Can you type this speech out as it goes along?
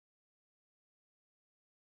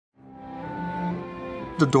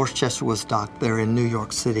The Dorchester was docked there in New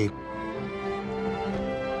York City.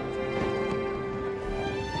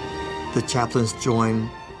 The chaplains joined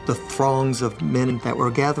the throngs of men that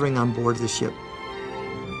were gathering on board the ship.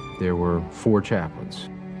 There were 4 chaplains.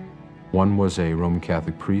 One was a Roman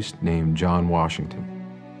Catholic priest named John Washington.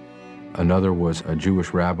 Another was a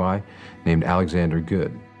Jewish rabbi named Alexander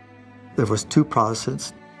Good. There was 2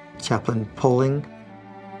 Protestants, Chaplain Poling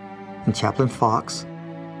and Chaplain Fox.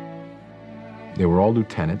 They were all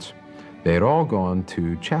lieutenants. They had all gone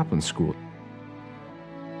to chaplain school.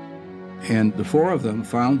 And the 4 of them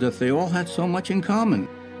found that they all had so much in common.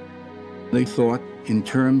 They thought in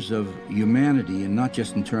terms of humanity and not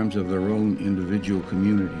just in terms of their own individual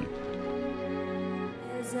community.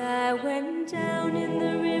 As I went down in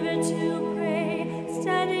the river to pray,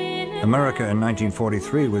 studying America in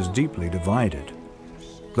 1943 was deeply divided.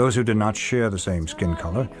 Those who did not share the same skin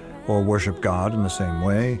color or worship God in the same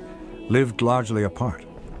way lived largely apart,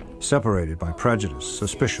 separated by prejudice,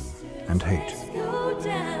 suspicion, and hate.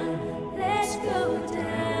 let's go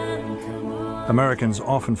down, come on. Americans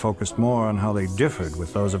often focused more on how they differed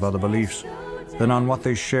with those of other beliefs than on what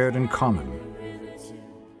they shared in common.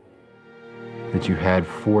 That you had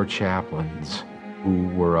 4 chaplains who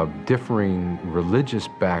were of differing religious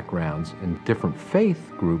backgrounds and different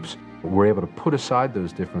faith groups were able to put aside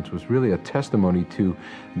those differences was really a testimony to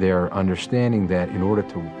their understanding that in order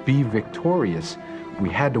to be victorious, we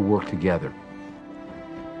had to work together.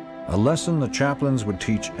 A lesson the chaplains would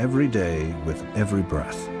teach every day with every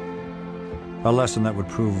breath. A lesson that would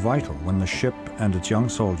prove vital when the ship and its young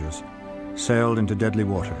soldiers sailed into deadly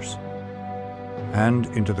waters and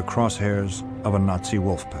into the crosshairs of a Nazi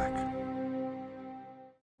wolf pack.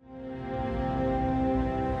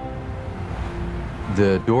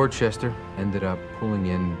 The Dorchester ended up pulling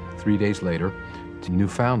in 3 days later to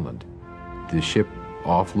Newfoundland. The ship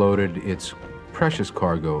offloaded its precious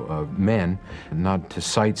cargo of men, not to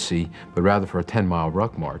sightsee, but rather for a 10-mile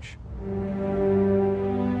ruck march.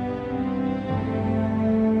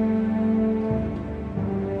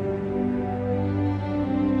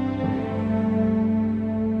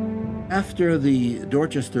 After the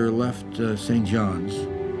Dorchester left St. John's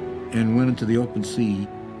and went into the open sea,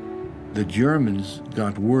 the Germans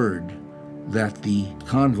got word that the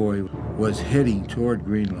convoy was heading toward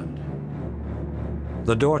Greenland.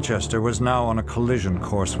 The Dorchester was now on a collision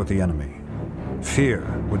course with the enemy. Fear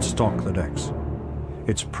would stalk the decks.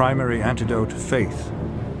 Its primary antidote, faith,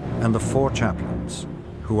 and the 4 chaplains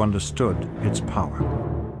who understood its power.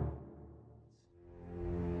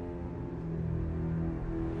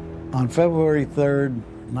 On February 3rd,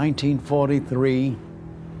 1943,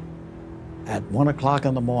 at 1 o'clock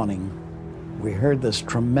in the morning, we heard this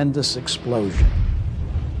tremendous explosion.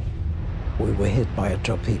 We were hit by a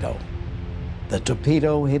torpedo. The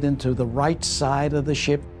torpedo hit into the right side of the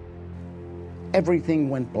ship. Everything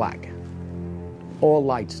went black. All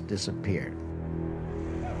lights disappeared.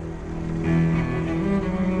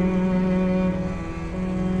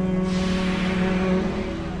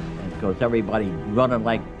 Because everybody running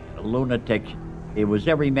like lunatics. It was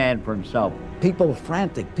every man for himself. People were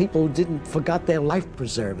frantic. People who forgot their life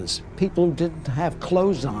preservers. People who didn't have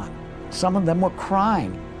clothes on. Some of them were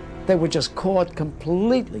crying. They were just caught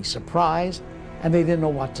completely surprised, and they didn't know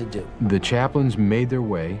what to do. The chaplains made their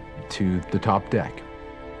way to the top deck,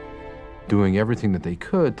 doing everything that they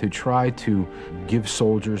could to try to give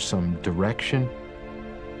soldiers some direction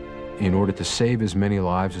in order to save as many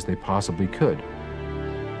lives as they possibly could.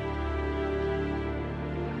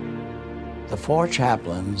 The 4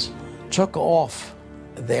 chaplains took off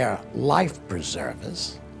their life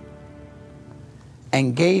preservers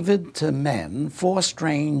and gave it to men, 4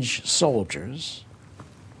 strange soldiers,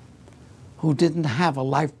 who didn't have a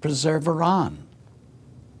life preserver on.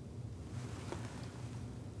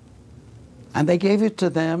 And they gave it to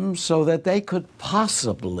them so that they could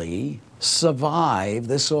possibly survive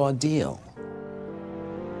this ordeal.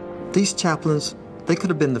 These chaplains, they could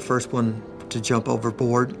have been the first one to jump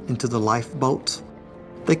overboard into the lifeboats.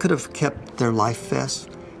 They could have kept their life vests,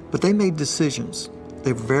 but they made decisions.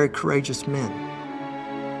 They were very courageous men.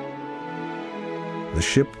 The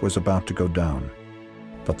ship was about to go down,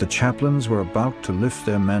 but the chaplains were about to lift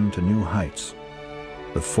their men to new heights.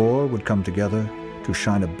 The 4 would come together to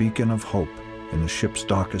shine a beacon of hope in the ship's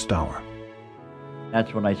darkest hour.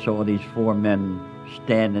 That's when I saw these 4 men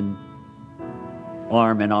standing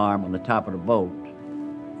arm in arm on the top of the boat.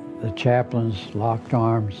 The chaplains locked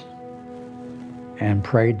arms and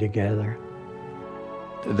prayed together.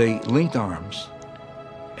 They linked arms,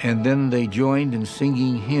 and then they joined in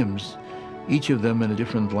singing hymns, each of them in a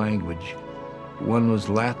different language. One was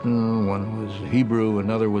Latin, one was Hebrew,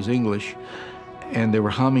 another was English. and they were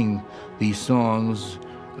humming these songs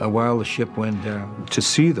while the ship went down. To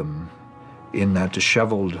see them in that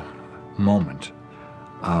disheveled moment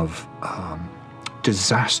of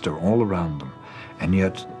disaster all around them, and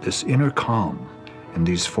yet this inner calm in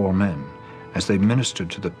these four men as they ministered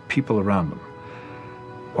to the people around them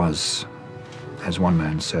was, as one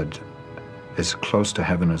man said, as close to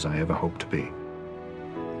heaven as I ever hoped to be.